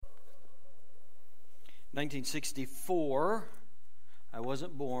1964, I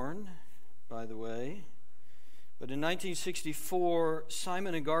wasn't born, by the way, but in 1964,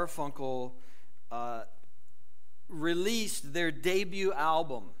 Simon and Garfunkel released their debut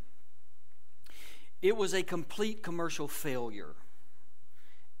album. It was a complete commercial failure,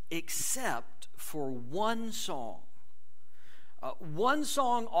 except for one song. One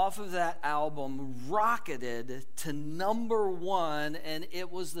song off of that album rocketed to #1, and it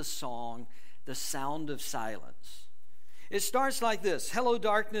was the song, "The Sound of Silence." It starts like this: "Hello,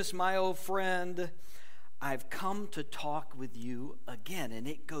 darkness, my old friend. I've come to talk with you again." And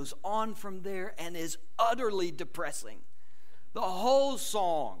it goes on from there and is utterly depressing. The whole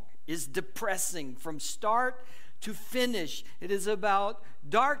song is depressing from start to finish. It is about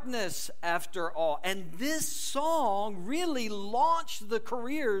darkness, after all. And this song really launched the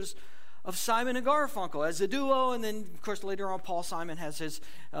careers of Simon and Garfunkel as a duo. And then, of course, later on, Paul Simon has his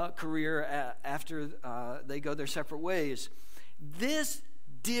career after they go their separate ways. This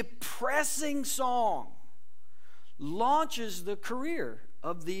depressing song launches the career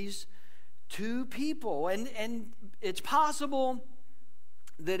of these two people. And it's possible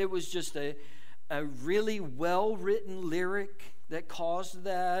that it was just a really well-written lyric that caused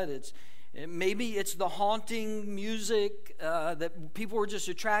that. Maybe it's the haunting music that people were just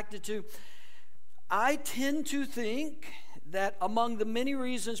attracted to. I tend to think that among the many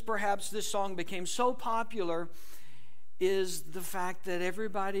reasons perhaps this song became so popular is the fact that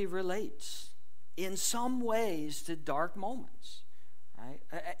everybody relates in some ways to dark moments. Right?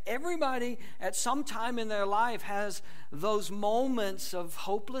 Everybody at some time in their life has those moments of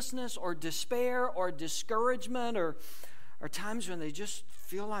hopelessness or despair or discouragement or times when they just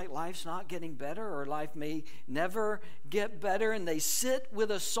feel like life's not getting better or life may never get better, and they sit with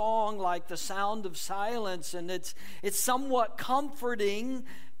a song like "The Sound of Silence," and it's somewhat comforting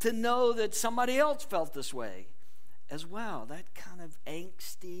to know that somebody else felt this way as well. That kind of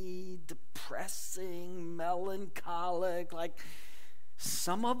angsty, depressing, melancholic, like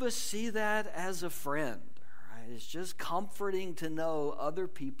some of us see that as a friend, right? It's just comforting to know other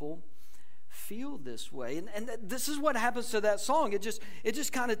people feel this way. And this is what happens to that song. It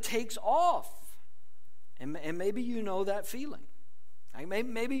just kind of takes off. And maybe you know that feeling. Like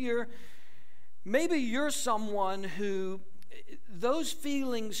maybe you're someone who those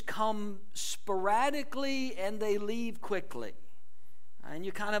feelings come sporadically and they leave quickly. And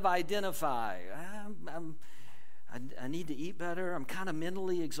you kind of identify, I need to eat better. I'm kind of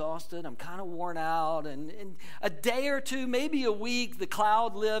mentally exhausted. I'm kind of worn out. And in a day or two, maybe a week, the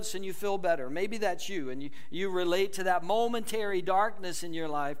cloud lifts and you feel better. Maybe that's you, and you relate to that momentary darkness in your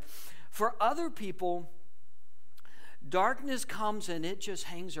life. For other people, darkness comes and it just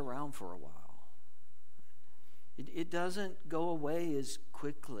hangs around for a while. It doesn't go away as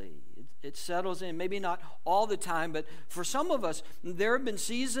quickly. It settles in, maybe not all the time, but for some of us, there have been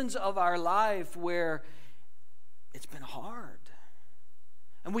seasons of our life where it's been hard.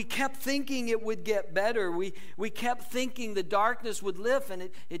 And we kept thinking it would get better. We kept thinking the darkness would lift,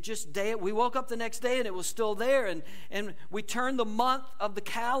 and we woke up the next day and it was still there. And we turned the month of the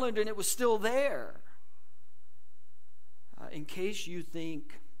calendar and it was still there. In case you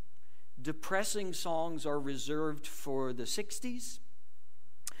think depressing songs are reserved for the 60s,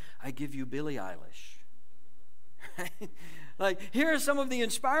 I give you Billie Eilish. Like, here are some of the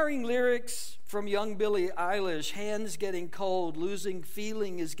inspiring lyrics from young Billie Eilish. Hands getting cold, losing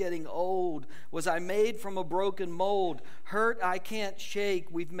feeling is getting old. Was I made from a broken mold? Hurt I can't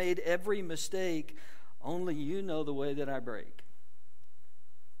shake, we've made every mistake. Only you know the way that I break.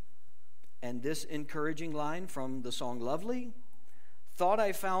 And this encouraging line from the song Lovely. Thought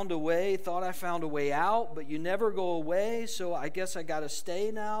I found a way out, but you never go away, so I guess I gotta stay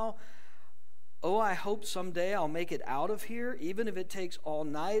now. Oh, I hope someday I'll make it out of here, even if it takes all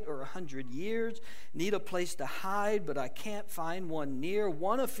night or 100 years. Need a place to hide, but I can't find one near.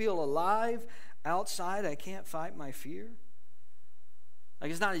 Want to feel alive. Outside, I can't fight my fear.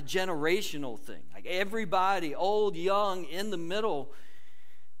 Like, it's not a generational thing. Like, everybody, old, young, in the middle,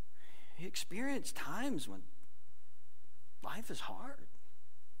 you experience times when life is hard.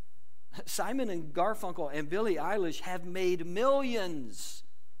 Simon and Garfunkel and Billie Eilish have made millions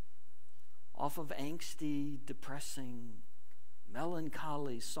off of angsty, depressing,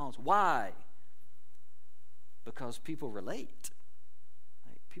 melancholy songs. Why? Because people relate.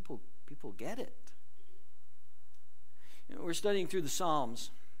 Right? People get it. We're studying through the Psalms.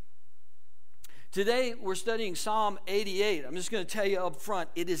 Today, we're studying Psalm 88. I'm just going to tell you up front,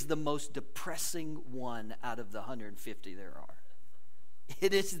 it is the most depressing one out of the 150 there are.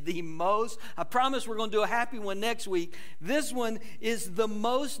 It is the most, I promise we're going to do a happy one next week. This one is the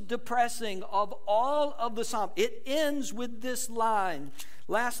most depressing of all of the Psalms. It ends with this line,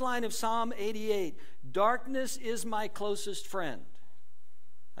 last line of Psalm 88, darkness is my closest friend.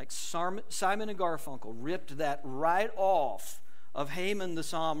 Like Simon and Garfunkel ripped that right off of Haman the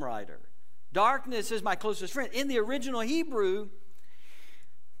psalm writer. Darkness is my closest friend. In the original Hebrew,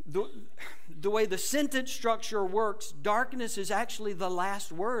 the way the sentence structure works, darkness is actually the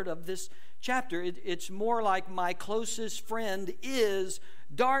last word of this chapter. It's more like my closest friend is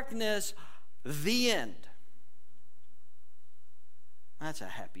darkness, the end. That's a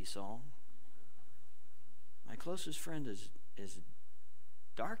happy song. My closest friend is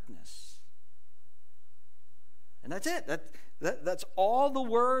darkness. And that's it. That's all the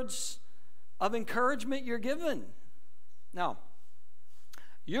words of encouragement you're given. Now,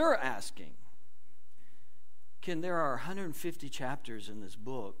 you're asking, Ken, there are 150 chapters in this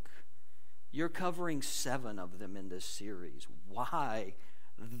book. You're covering 7 of them in this series. Why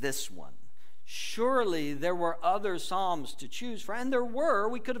this one? Surely there were other Psalms to choose from, and there were.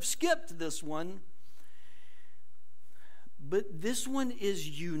 We could have skipped this one. But this one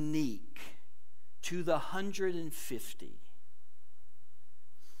is unique to the 150.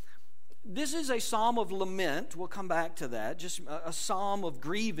 This is a psalm of lament. We'll come back to that. Just a psalm of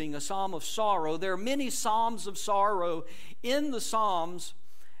grieving, a psalm of sorrow. There are many psalms of sorrow in the Psalms,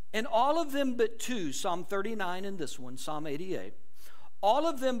 and all of them but 2, Psalm 39 and this one, Psalm 88, all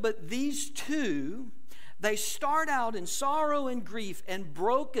of them but these 2, they start out in sorrow and grief and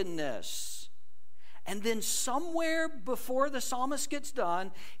brokenness. And then somewhere before the psalmist gets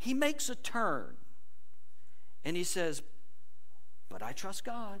done, he makes a turn. And he says, but I trust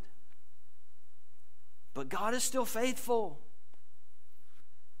God. But God is still faithful.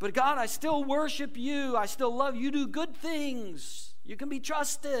 But God, I still worship you. I still love you. You do good things. You can be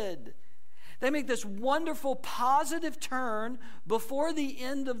trusted. They make this wonderful positive turn before the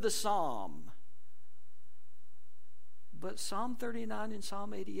end of the psalm. But Psalm 39 and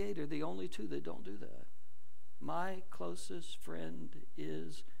Psalm 88 are the only 2 that don't do that. My closest friend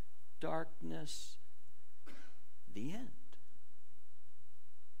is darkness, the end.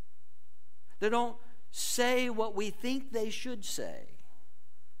 They don't say what we think they should say.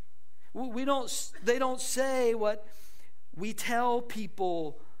 They don't say what we tell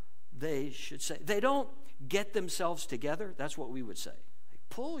people they should say. They don't get themselves together. That's what we would say.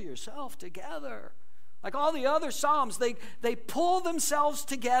 Pull yourself together. Like all the other Psalms, they pull themselves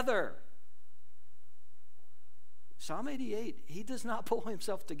together. Psalm 88, he does not pull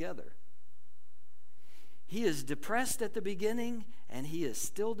himself together. He is depressed at the beginning, and he is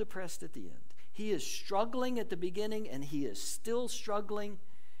still depressed at the end. He is struggling at the beginning, and he is still struggling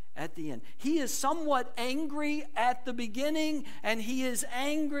at the end. He is somewhat angry at the beginning, and he is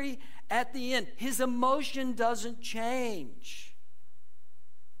angry at the end. His emotion doesn't change.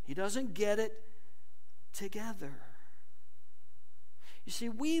 He doesn't get it together. You see,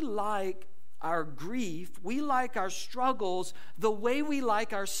 we like our grief, we like our struggles the way we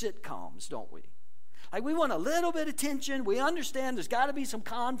like our sitcoms, don't we? Like we want a little bit of tension. We understand there's got to be some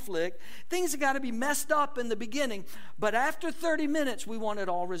conflict. Things have got to be messed up in the beginning. But after 30 minutes, we want it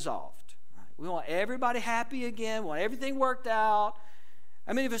all resolved. Right? We want everybody happy again. We want everything worked out.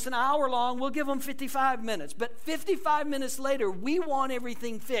 I mean, if it's an hour long, we'll give them 55 minutes. But 55 minutes later, we want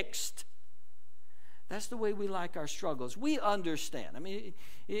everything fixed. That's the way we like our struggles. We understand. I mean,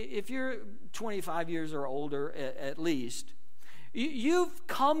 if you're 25 years or older at least, you've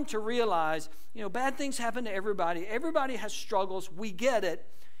come to realize, bad things happen to everybody. Everybody has struggles. We get it.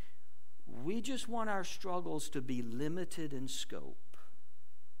 We just want our struggles to be limited in scope.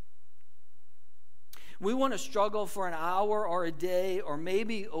 We want to struggle for an hour or a day or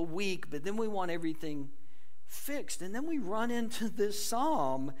maybe a week, but then we want everything fixed. And then we run into this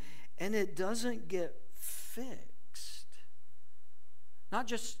psalm, and it doesn't get fixed. Not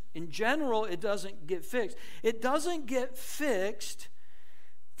just in general, it doesn't get fixed. It doesn't get fixed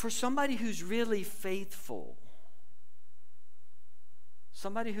for somebody who's really faithful.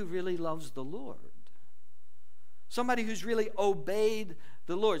 Somebody who really loves the Lord. Somebody who's really obeyed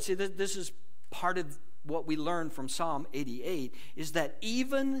the Lord. See, this is part of what we learn from Psalm 88, is that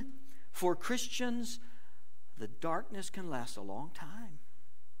even for Christians, the darkness can last a long time.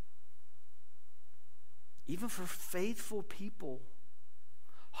 Even for faithful people,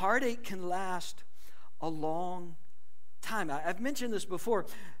 heartache can last a long time. I've mentioned this before.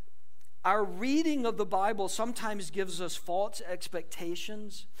 Our reading of the Bible sometimes gives us false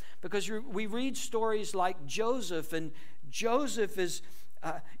expectations because we read stories like Joseph, and Joseph is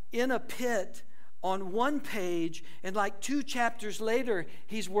in a pit on one page, and like 2 chapters later,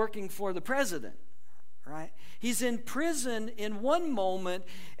 he's working for the president, right? He's in prison in one moment,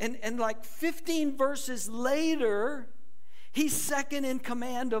 and like 15 verses later, he's second in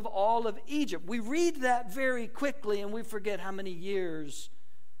command of all of Egypt. We read that very quickly, and we forget how many years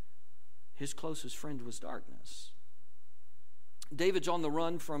his closest friend was darkness. David's on the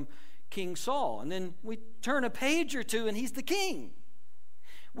run from King Saul, and then we turn a page or two, and he's the king.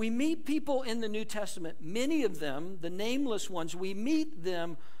 We meet people in the New Testament, many of them, the nameless ones, we meet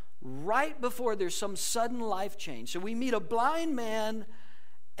them right before there's some sudden life change. So we meet a blind man,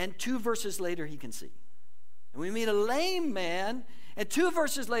 and 2 verses later he can see. And we meet a lame man, and 2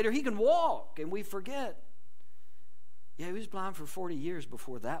 verses later he can walk, and we forget. Yeah, he was blind for 40 years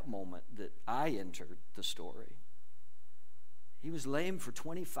before that moment that I entered the story. He was lame for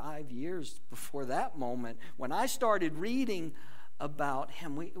 25 years before that moment. When I started reading about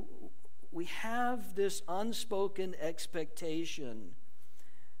him, we have this unspoken expectation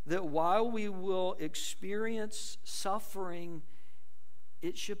that while we will experience suffering,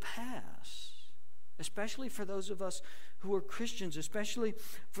 it should pass. Especially for those of us who are Christians, especially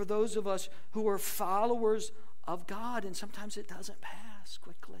for those of us who are followers of God, and sometimes it doesn't pass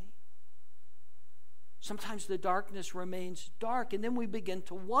quickly. Sometimes the darkness remains dark, and then we begin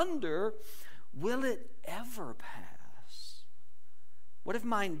to wonder, will it ever pass? What if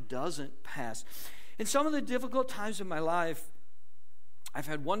mine doesn't pass? In some of the difficult times of my life, I've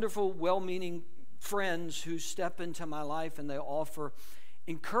had wonderful, well-meaning friends who step into my life and they offer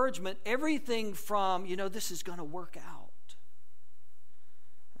encouragement, everything from, this is going to work out.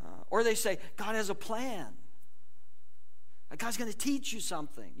 Or they say, God has a plan. God's going to teach you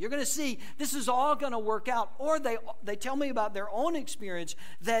something. You're going to see this is all going to work out. Or they tell me about their own experience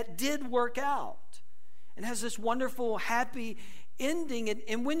that did work out and has this wonderful, happy ending.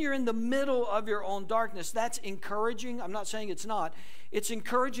 And when you're in the middle of your own darkness, that's encouraging. I'm not saying it's not. It's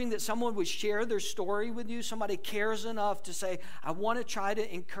encouraging that someone would share their story with you. Somebody cares enough to say, I want to try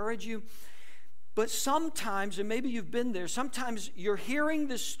to encourage you. But sometimes, and maybe you've been there, sometimes you're hearing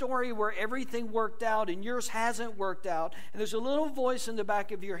this story where everything worked out and yours hasn't worked out, and there's a little voice in the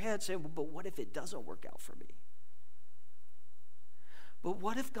back of your head saying, well, but what if it doesn't work out for me? But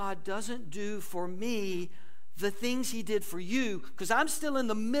what if God doesn't do for me the things he did for you? Because I'm still in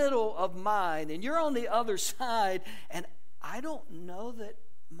the middle of mine, and you're on the other side, and I don't know that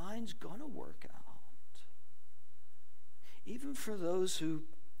mine's going to work out. Even for those who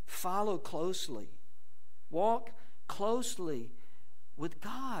follow closely, walk closely with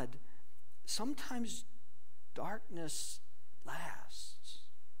God, sometimes darkness lasts.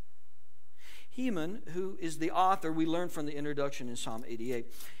 Heman, who is the author, we learned from the introduction in Psalm 88,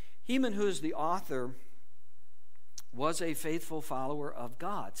 Heman, who is the author, was a faithful follower of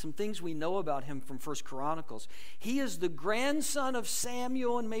God. Some things we know about him from 1 Chronicles. He is the grandson of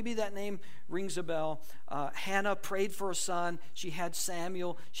Samuel, and maybe that name rings a bell. Hannah prayed for a son. She had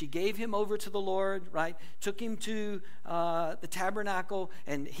Samuel. She gave him over to the Lord, right? Took him to the tabernacle,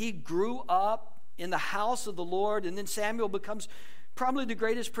 and he grew up in the house of the Lord. And then Samuel becomes probably the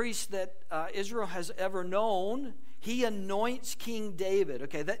greatest priest that Israel has ever known. He anoints King David.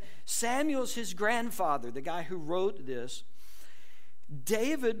 Okay, that Samuel's his grandfather, the guy who wrote this.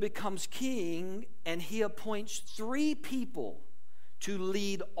 David becomes king, and he appoints 3 people to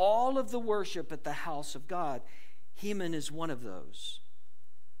lead all of the worship at the house of God. Heman is one of those.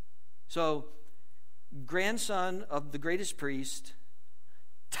 So, grandson of the greatest priest,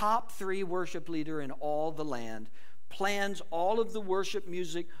 top 3 worship leader in all the land, plans all of the worship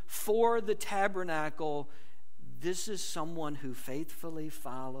music for the tabernacle. This is someone who faithfully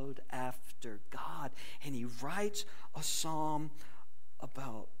followed after God. And he writes a psalm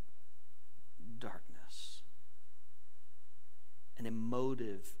about darkness. An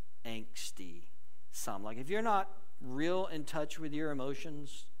emotive, angsty psalm. Like if you're not real in touch with your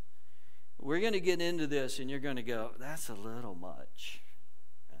emotions, we're going to get into this and you're going to go, that's a little much.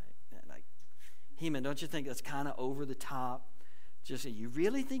 Right? Like, Heman, don't you think that's kind of over the top? Just say, you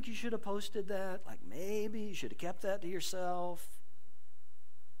really think you should have posted that? Like maybe you should have kept that to yourself.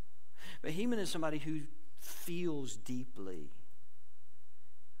 But Heman is somebody who feels deeply.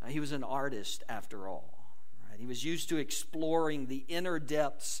 He was an artist after all. Right? He was used to exploring the inner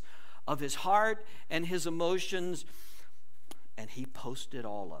depths of his heart and his emotions, and he posted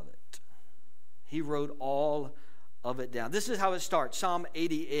all of it. He wrote all of it down. This is how it starts. Psalm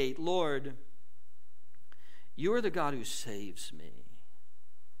 88, Lord, you are the God who saves me.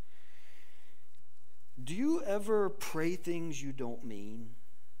 Do you ever pray things you don't mean?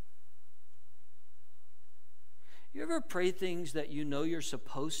 You ever pray things that you know you're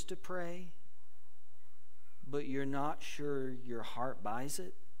supposed to pray, but you're not sure your heart buys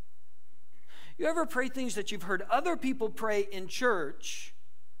it? You ever pray things that you've heard other people pray in church,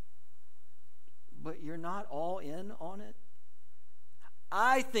 but you're not all in on it?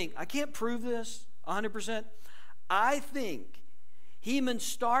 I think, I can't prove this 100%. I think Heman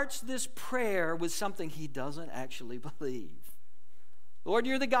starts this prayer with something he doesn't actually believe. Lord,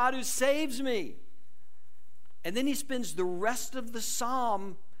 you're the God who saves me. And then he spends the rest of the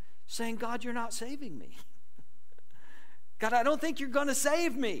psalm saying, God, you're not saving me. God, I don't think you're going to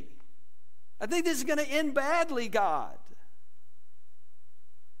save me. I think this is going to end badly, God.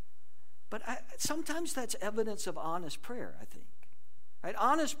 But sometimes that's evidence of honest prayer, I think. Right?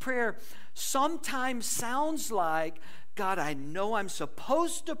 Honest prayer sometimes sounds like, God, I know I'm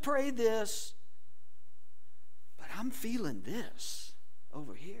supposed to pray this, but I'm feeling this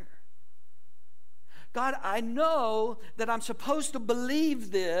over here. God, I know that I'm supposed to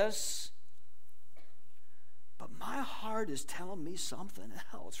believe this, but my heart is telling me something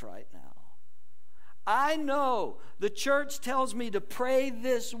else right now. I know the church tells me to pray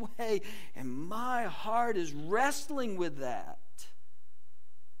this way, and my heart is wrestling with that.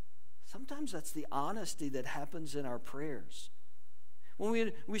 Sometimes that's the honesty that happens in our prayers.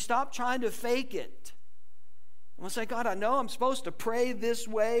 When we stop trying to fake it. And we'll say, God, I know I'm supposed to pray this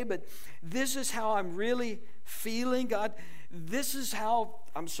way, but this is how I'm really feeling. God, this is how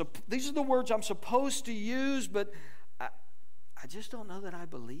these are the words I'm supposed to use, but I just don't know that I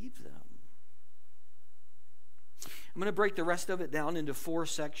believe them. I'm going to break the rest of it down into 4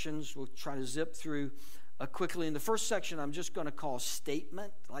 sections. We'll try to zip through quickly. In the first section, I'm just going to call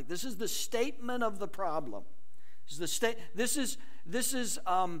statement. Like, this is the statement of the problem. This is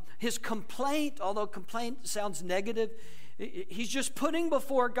his complaint, although complaint sounds negative. He's just putting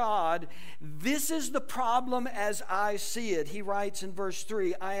before God, this is the problem as I see it. He writes in verse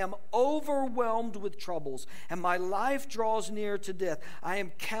 3, I am overwhelmed with troubles, and my life draws near to death. I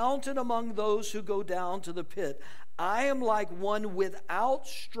am counted among those who go down to the pit. I am like one without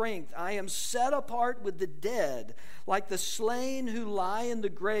strength. I am set apart with the dead, like the slain who lie in the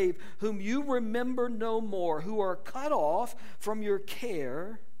grave, whom you remember no more, who are cut off from your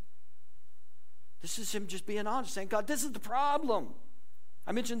care. This is him just being honest, saying, God, this is the problem.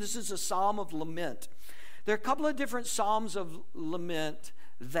 I mentioned this is a psalm of lament. There are a couple of different psalms of lament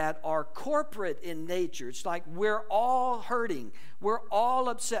that are corporate in nature. It's like we're all hurting. We're all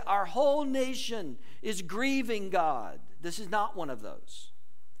upset. Our whole nation is grieving God. This is not one of those.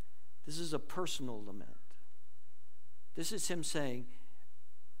 This is a personal lament. This is him saying,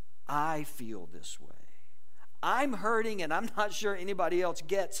 I feel this way. I'm hurting, and I'm not sure anybody else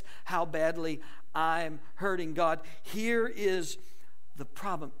gets how badly I'm hurting. God, here is the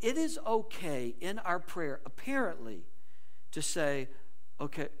problem. It is okay in our prayer, apparently, to say,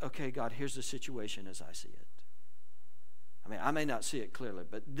 okay, God, here's the situation as I see it. I mean, I may not see it clearly,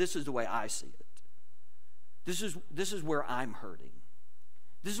 but this is the way I see it. This is where I'm hurting.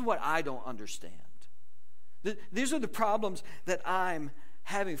 This is what I don't understand. These are the problems that I'm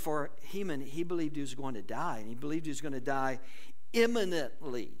having. For Heman, he believed he was going to die, and he believed he was going to die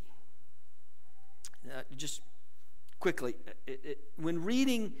imminently. Just quickly, when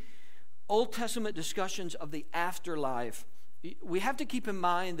reading Old Testament discussions of the afterlife, we have to keep in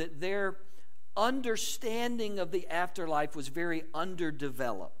mind that their understanding of the afterlife was very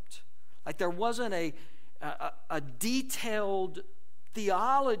underdeveloped. Like there wasn't a detailed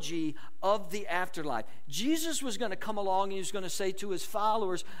theology of the afterlife. Jesus was going to come along and he was going to say to his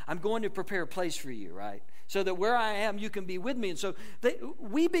followers, I'm going to prepare a place for you, right? So that where I am, you can be with me. And so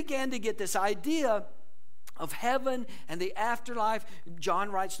we began to get this idea of heaven and the afterlife. John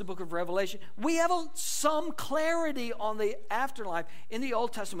writes the book of Revelation. We have some clarity on the afterlife. In the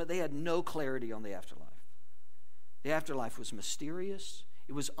Old Testament, they had no clarity on the afterlife. The afterlife was mysterious.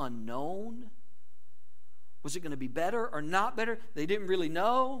 It was unknown. Was it going to be better or not better? They didn't really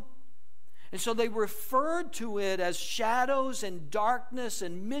know. And so they referred to it as shadows and darkness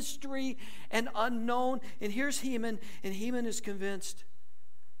and mystery and unknown. And here's Heman, and Heman is convinced,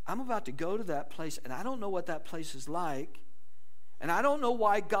 I'm about to go to that place, and I don't know what that place is like, and I don't know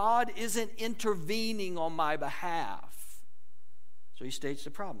why God isn't intervening on my behalf. So he states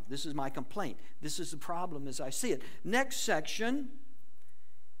the problem. This is my complaint. This is the problem as I see it. Next section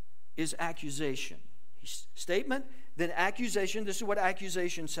is accusation. Statement, then accusation. This is what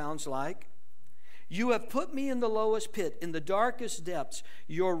accusation sounds like. You have put me in the lowest pit, in the darkest depths.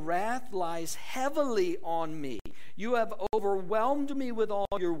 Your wrath lies heavily on me. You have overwhelmed me with all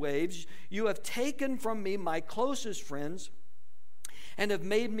your waves. You have taken from me my closest friends and have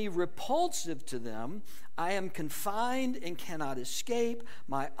made me repulsive to them. I am confined and cannot escape.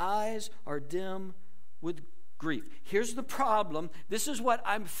 My eyes are dim with grief. Here's the problem. This is what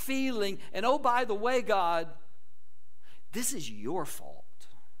I'm feeling. And oh, by the way, God, this is your fault.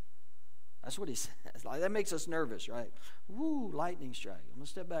 That's what he says. Like, that makes us nervous, right? Woo, lightning strike. I'm going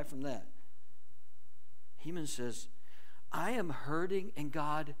to step back from that. Heman says, I am hurting, and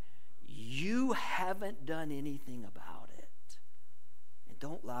God, you haven't done anything about it. And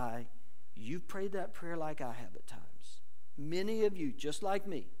don't lie, you've prayed that prayer like I have at times. Many of you, just like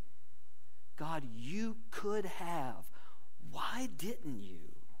me. God, you could have. Why didn't you?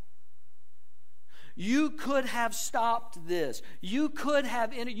 You could have stopped this. You could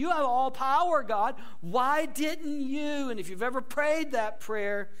have ended. You have all power, God. Why didn't you? And if you've ever prayed that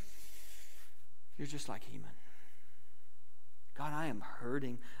prayer, you're just like Heman. God, I am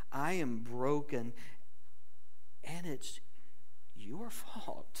hurting. I am broken. And it's your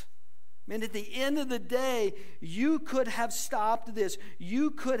fault. I mean, at the end of the day, you could have stopped this. You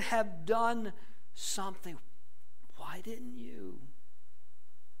could have done something. Why didn't you?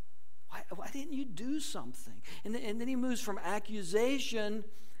 Why didn't you do something? And then he moves from accusation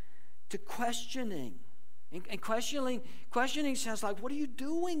to questioning. And questioning sounds like, what are you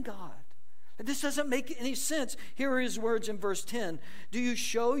doing, God? This doesn't make any sense. Here are his words in verse 10. Do you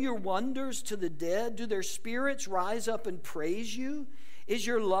show your wonders to the dead? Do their spirits rise up and praise you? Is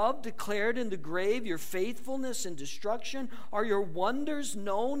your love declared in the grave, your faithfulness in destruction? Are your wonders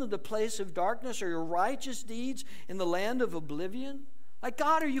known in the place of darkness? Are your righteous deeds in the land of oblivion? Like,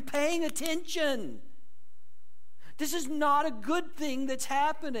 God, are you paying attention? This is not a good thing that's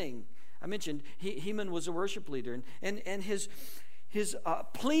happening. I mentioned Heman was a worship leader, and his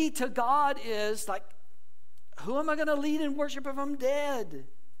plea to God is like, who am I going to lead in worship if I'm dead?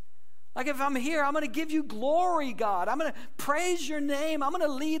 Like, if I'm here, I'm going to give you glory, God. I'm going to praise your name. I'm going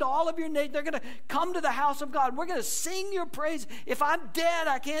to lead all of your name. They're going to come to the house of God. We're going to sing your praise. If I'm dead,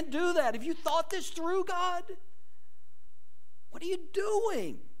 I can't do that. Have you thought this through, God? What are you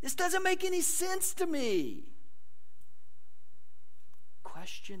doing? This doesn't make any sense to me.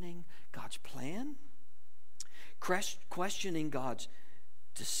 Questioning God's plan, questioning God's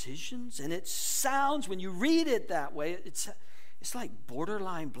decisions, and it sounds, when you read it that way, it's like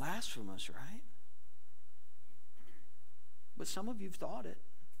borderline blasphemous, right? But some of you have thought it,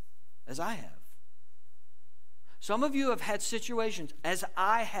 as I have. Some of you have had situations, as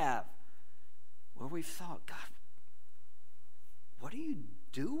I have, where we've thought, God, what are you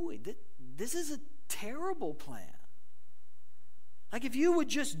doing? This is a terrible plan. Like, if you would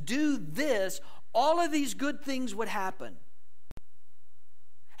just do this, all of these good things would happen.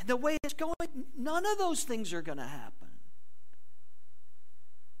 And the way it's going, none of those things are going to happen.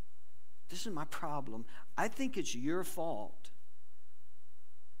 This is my problem. I think it's your fault.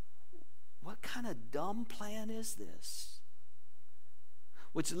 What kind of dumb plan is this?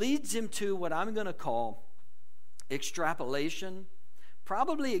 Which leads him to what I'm going to call extrapolation.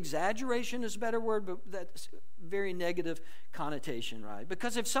 Probably exaggeration is a better word, but that's very negative connotation, right?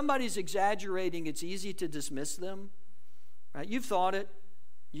 Because if somebody's exaggerating, it's easy to dismiss them, right? You've thought it.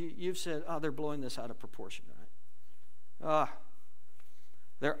 You've said, oh, they're blowing this out of proportion, right?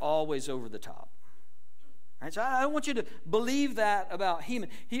 They're always over the top. Right? So I want you to believe that about Heman.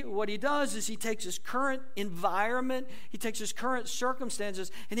 What he does is he takes his current environment, he takes his current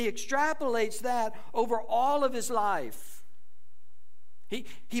circumstances, and he extrapolates that over all of his life.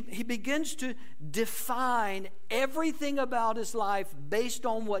 He begins to define everything about his life based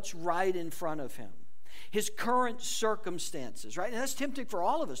on what's right in front of him. His current circumstances, right? And that's tempting for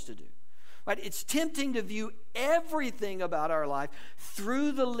all of us to do. Right? It's tempting to view everything about our life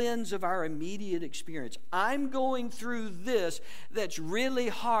through the lens of our immediate experience. I'm going through this that's really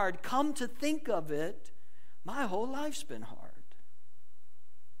hard. Come to think of it, my whole life's been hard.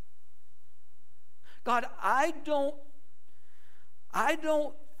 God, I don't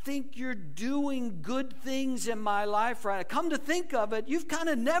think you're doing good things in my life right now. Come to think of it, you've kind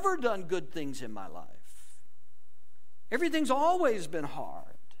of never done good things in my life. Everything's always been hard.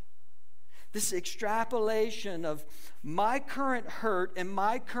 This extrapolation of my current hurt and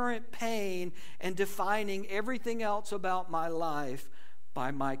my current pain and defining everything else about my life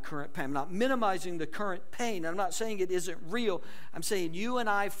by my current pain. I'm not minimizing the current pain. I'm not saying it isn't real. I'm saying you and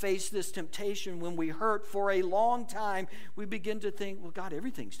I face this temptation when we hurt for a long time. We begin to think, well, God,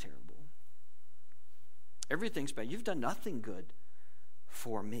 everything's terrible. Everything's bad. You've done nothing good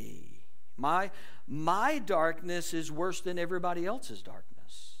for me. My darkness is worse than everybody else's darkness.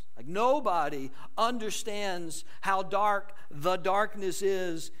 Like, nobody understands how dark the darkness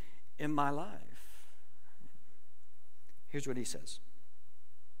is in my life. Here's what he says.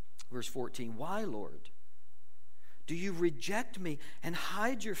 Verse 14, why, Lord, do you reject me and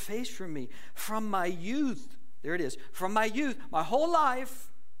hide your face from me? From my youth, There it is. From my youth, my whole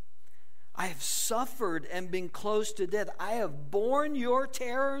life, I have suffered and been close to death. I have borne your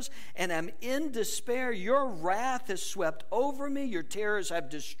terrors and am in despair. Your wrath has swept over me. Your terrors have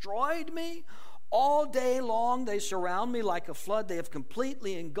destroyed me. All day long they surround me like a flood. They have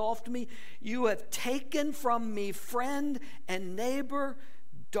completely engulfed me. You have taken from me friend and neighbor.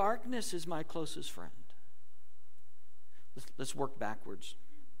 Darkness is my closest friend. Let's work backwards.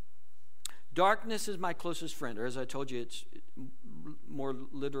 Darkness is my closest friend, or as I told you, it's more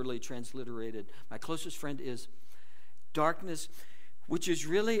literally transliterated. My closest friend is darkness, which is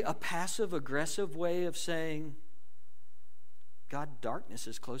really a passive-aggressive way of saying, God, darkness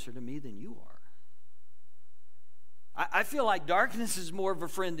is closer to me than you are. I feel like darkness is more of a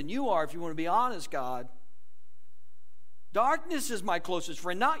friend than you are, if you want to be honest, God. Darkness is my closest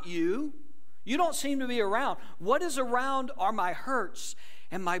friend, not you. You don't seem to be around. What is around are my hurts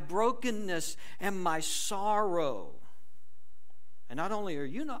and my brokenness and my sorrow. And not only are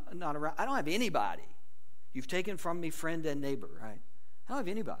you not around, I don't have anybody. You've taken from me friend and neighbor, right? I don't have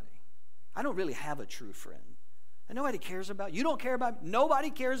anybody. I don't really have a true friend. And nobody cares about you. Don't care about me.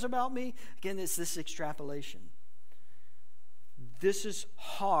 Nobody cares about me. Again, it's this extrapolation. This is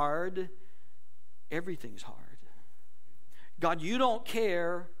hard. Everything's hard. God, you don't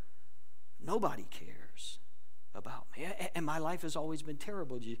care. Nobody cares about me. And my life has always been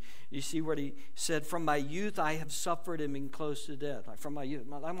terrible. You see what he said? From my youth, I have suffered and been close to death. Like from my youth,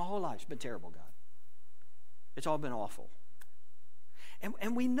 my whole life's been terrible, God. It's all been awful.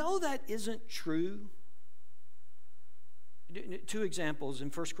 And we know that isn't true. Two examples. In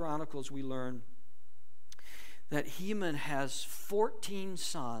 1 Chronicles, we learn that Heman has 14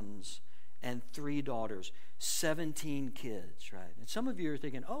 sons and 3 daughters, 17 kids, right? And some of you are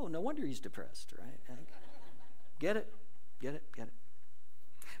thinking, oh, no wonder he's depressed, right? Get it?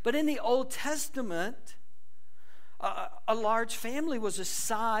 But in the Old Testament, a large family was a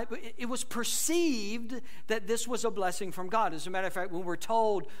sign. It was perceived that this was a blessing from God. As a matter of fact, when we're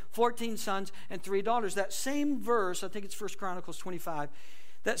told 14 sons and 3 daughters, that same verse, I think it's 1 Chronicles 25,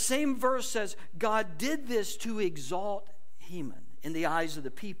 that same verse says, God did this to exalt Heman in the eyes of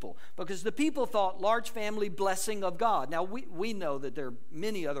the people, because the people thought large family, blessing of God. Now, we know that there are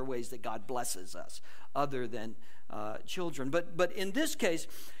many other ways that God blesses us other than children. But in this case,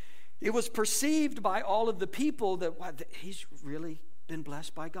 it was perceived by all of the people that he's really been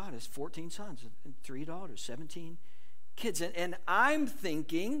blessed by God. Has 14 sons and 3 daughters, 17 kids. And I'm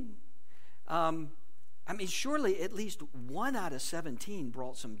thinking, surely at least 1 out of 17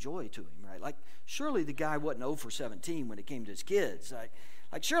 brought some joy to him, right? Like, surely the guy wasn't 0 for 17 when it came to his kids.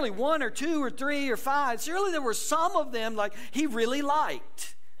 Like surely 1 or 2 or 3 or 5, surely there were some of them like he really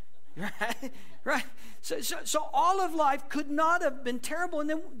liked, right? Right? So all of life could not have been terrible.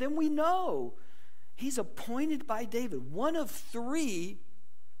 And then we know he's appointed by David, one of 3,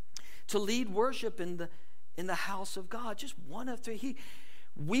 to lead worship in the house of God. Just one of 3.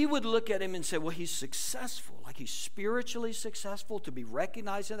 We would look at him and say, well, he's successful, like he's spiritually successful, to be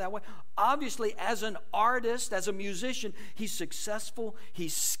recognized in that way. Obviously, as an artist, as a musician, he's successful,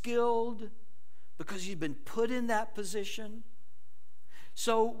 he's skilled, because he's been put in that position.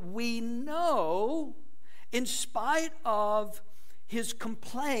 So we know, in spite of his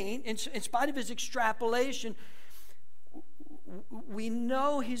complaint, in spite of his extrapolation, we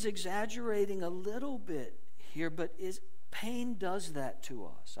know he's exaggerating a little bit here, but pain does that to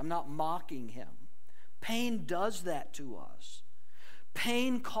us. I'm not mocking him. Pain does that to us.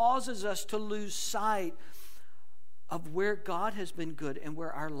 Pain causes us to lose sight of where God has been good and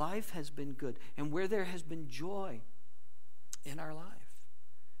where our life has been good and where there has been joy in our life.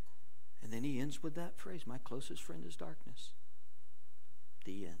 And then he ends with that phrase, my closest friend is darkness.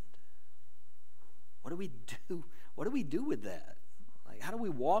 The end. What do we do? What do we do with that? Like, how do we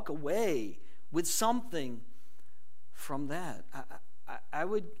walk away with something from that? I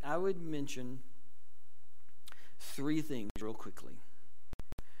would mention 3 things real quickly.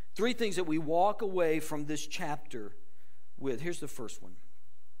 3 things that we walk away from this chapter with. Here's the first one.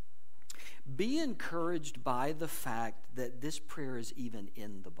 Be encouraged by the fact that this prayer is even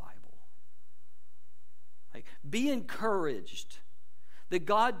in the Bible. Like, be encouraged that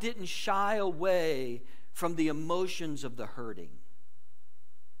God didn't shy away from the emotions of the hurting,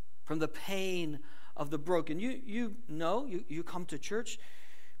 from the pain of the broken. You know, you come to church.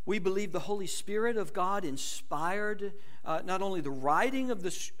 We believe the Holy Spirit of God inspired not only the writing of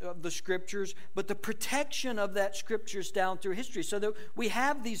the Scriptures, but the protection of that Scriptures down through history, so that we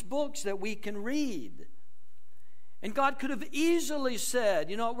have these books that we can read. And God could have easily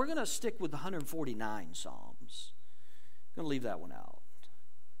said, you know, we're going to stick with the 149 Psalms. I'm going to leave that one out.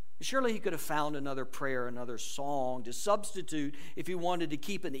 Surely he could have found another prayer, another song to substitute if he wanted to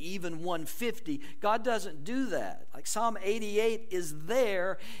keep an even 150. God doesn't do that. Like Psalm 88 is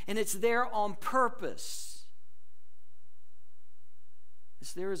there, and it's there on purpose.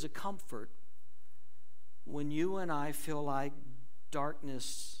 It's there as a comfort when you and I feel like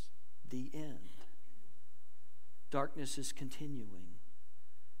darkness, the end. Darkness is continuing.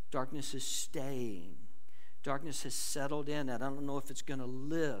 Darkness is staying. Darkness has settled in, and I don't know if it's going to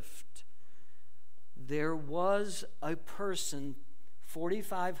lift. There was a person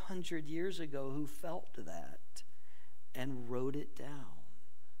 4,500 years ago who felt that and wrote it down.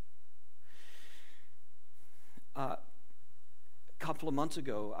 A couple of months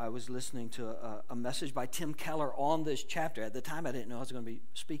ago, I was listening to a message by Tim Keller on this chapter. At the time, I didn't know I was going to be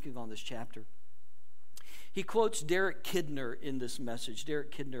speaking on this chapter. He quotes Derek Kidner in this message.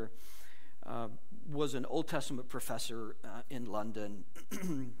 Derek Kidner was an Old Testament professor in London,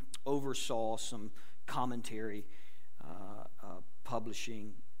 oversaw some commentary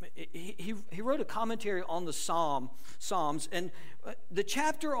publishing. He wrote a commentary on the Psalms, and the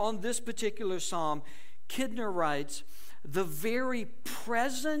chapter on this particular psalm, Kidner writes, the very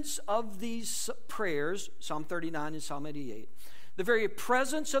presence of these prayers, Psalm 39 and Psalm 88, the very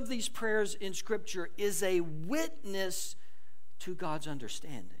presence of these prayers in Scripture is a witness to God's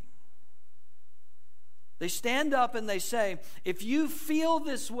understanding. They stand up and they say, if you feel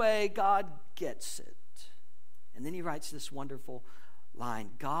this way, God gets it. And then he writes this wonderful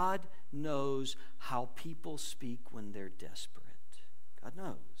line, God knows how people speak when they're desperate. God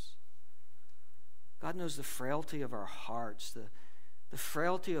knows. God knows the frailty of our hearts, the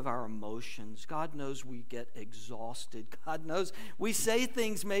frailty of our emotions. God knows we get exhausted. God knows we say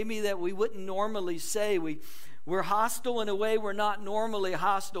things maybe that we wouldn't normally say. We're hostile in a way we're not normally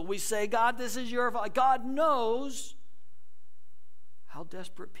hostile. We say, God, this is your fault. God knows how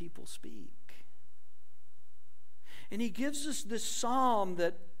desperate people speak. And he gives us this psalm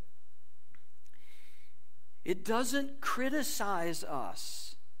that it doesn't criticize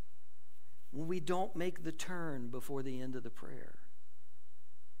us when we don't make the turn before the end of the prayer.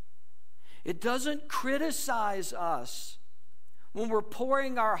 It doesn't criticize us when we're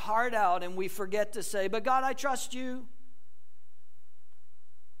pouring our heart out and we forget to say, but God, I trust you.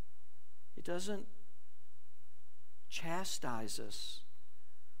 It doesn't chastise us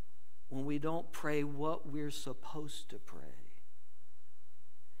when we don't pray what we're supposed to pray.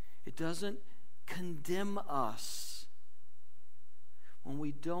 It doesn't condemn us when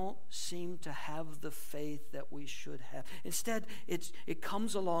we don't seem to have the faith that we should have. Instead, it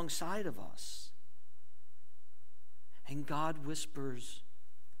comes alongside of us. And God whispers,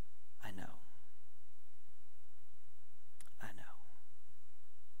 I know. I know.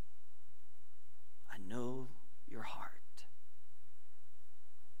 I know your heart.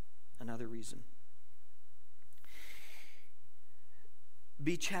 Another reason.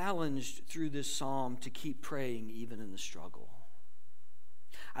 Be challenged through this psalm to keep praying even in the struggle.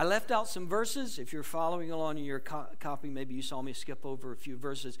 I left out some verses. If you're following along in your copy, maybe you saw me skip over a few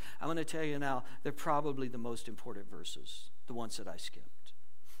verses. I'm going to tell you now, they're probably the most important verses, the ones that I skipped.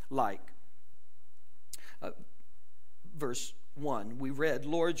 Like, verse 1, we read,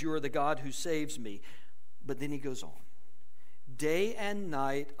 Lord, you are the God who saves me. But then he goes on. Day and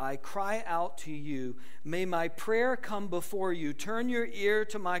night I cry out to you. May my prayer come before you. Turn your ear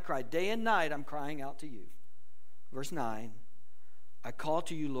to my cry. Day and night I'm crying out to you. Verse 9. I call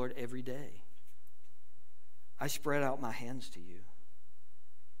to you, Lord, every day. I spread out my hands to you.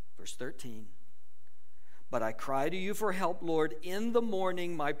 Verse 13. But I cry to you for help, Lord. In the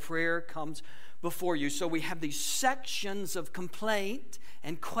morning my prayer comes before you. So we have these sections of complaint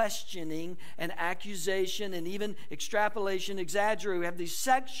and questioning and accusation and even extrapolation, exaggeration. We have these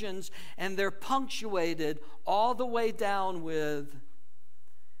sections and they're punctuated all the way down with,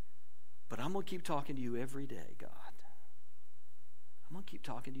 but I'm going to keep talking to you every day, God. I'm going to keep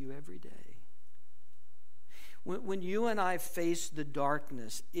talking to you every day. When you and I face the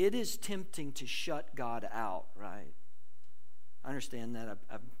darkness, it is tempting to shut God out, right? I understand that.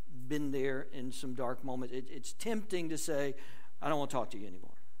 I've been there in some dark moments. It's tempting to say, I don't want to talk to you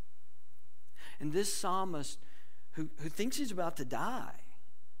anymore. And this psalmist who thinks he's about to die,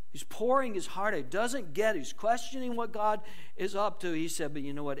 he's pouring his heart out, doesn't get it, he's questioning what God is up to. He said, but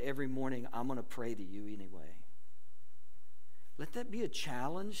you know what? Every morning I'm going to pray to you anyway. Let that be a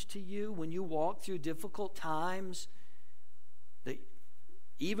challenge to you when you walk through difficult times, that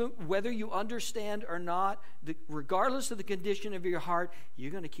Even whether you understand or not, regardless of the condition of your heart, you're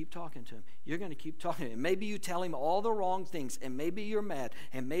going to keep talking to him. You're going to keep talking to him. Maybe you tell him all the wrong things, and maybe you're mad,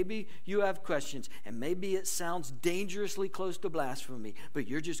 and maybe you have questions, and maybe it sounds dangerously close to blasphemy, but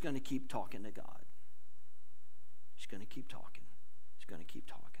you're just going to keep talking to God. He's going to keep talking. He's going to keep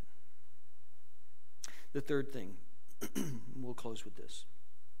talking. The third thing, we'll close with this.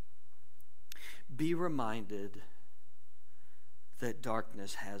 Be reminded that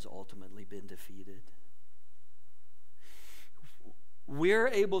darkness has ultimately been defeated. We're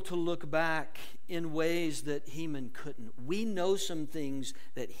able to look back in ways that Heman couldn't. We know some things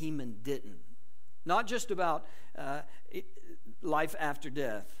that Heman didn't. Not just about life after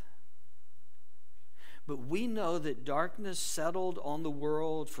death, but we know that darkness settled on the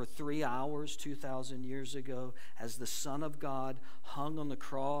world for 3 hours 2,000 years ago as the Son of God hung on the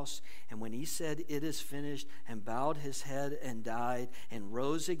cross. And when he said, "It is finished," and bowed his head and died and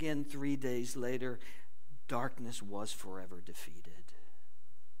rose again 3 days later, darkness was forever defeated.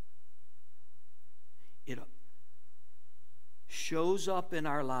 It shows up in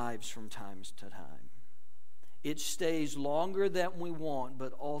our lives from time to time. It stays longer than we want,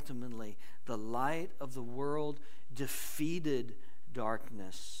 but ultimately, the light of the world defeated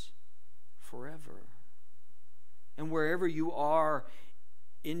darkness forever. And wherever you are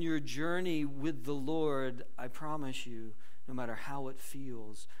in your journey with the Lord, I promise you, no matter how it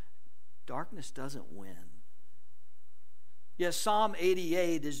feels, darkness doesn't win. Yes, Psalm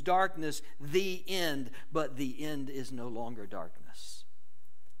 88 is darkness, the end, but the end is no longer darkness.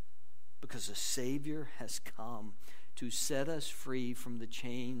 Because a Savior has come to set us free from the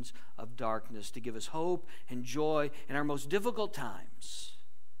chains of darkness, to give us hope and joy in our most difficult times.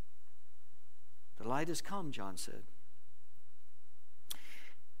 The light has come, John said.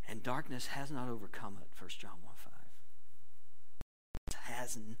 And darkness has not overcome it, 1 John 1:5. It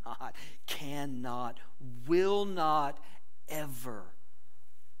has not, cannot, will not ever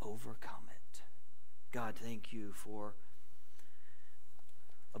overcome it. God, thank you for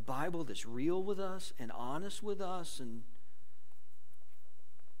a Bible that's real with us and honest with us and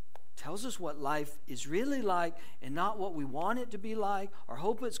tells us what life is really like and not what we want it to be like or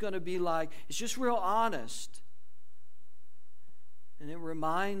hope it's going to be like. It's just real honest. And it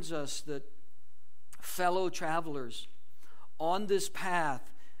reminds us that fellow travelers on this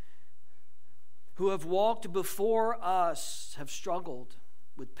path who have walked before us have struggled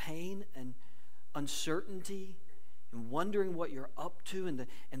with pain and uncertainty and wondering what you're up to, and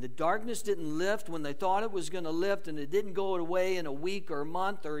the darkness didn't lift when they thought it was going to lift, and it didn't go away in a week or a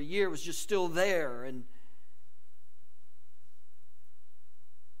month or a year. It was just still there, and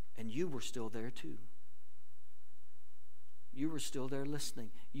you were still there too. You were still there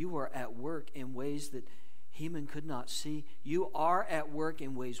listening. You were at work in ways that Heman could not see. You are at work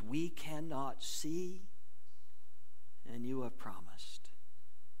in ways we cannot see, and you have promised.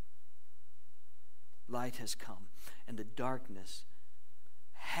 Light has come, and the darkness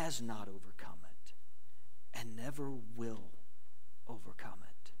has not overcome it and never will overcome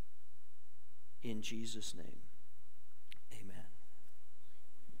it. In Jesus' name.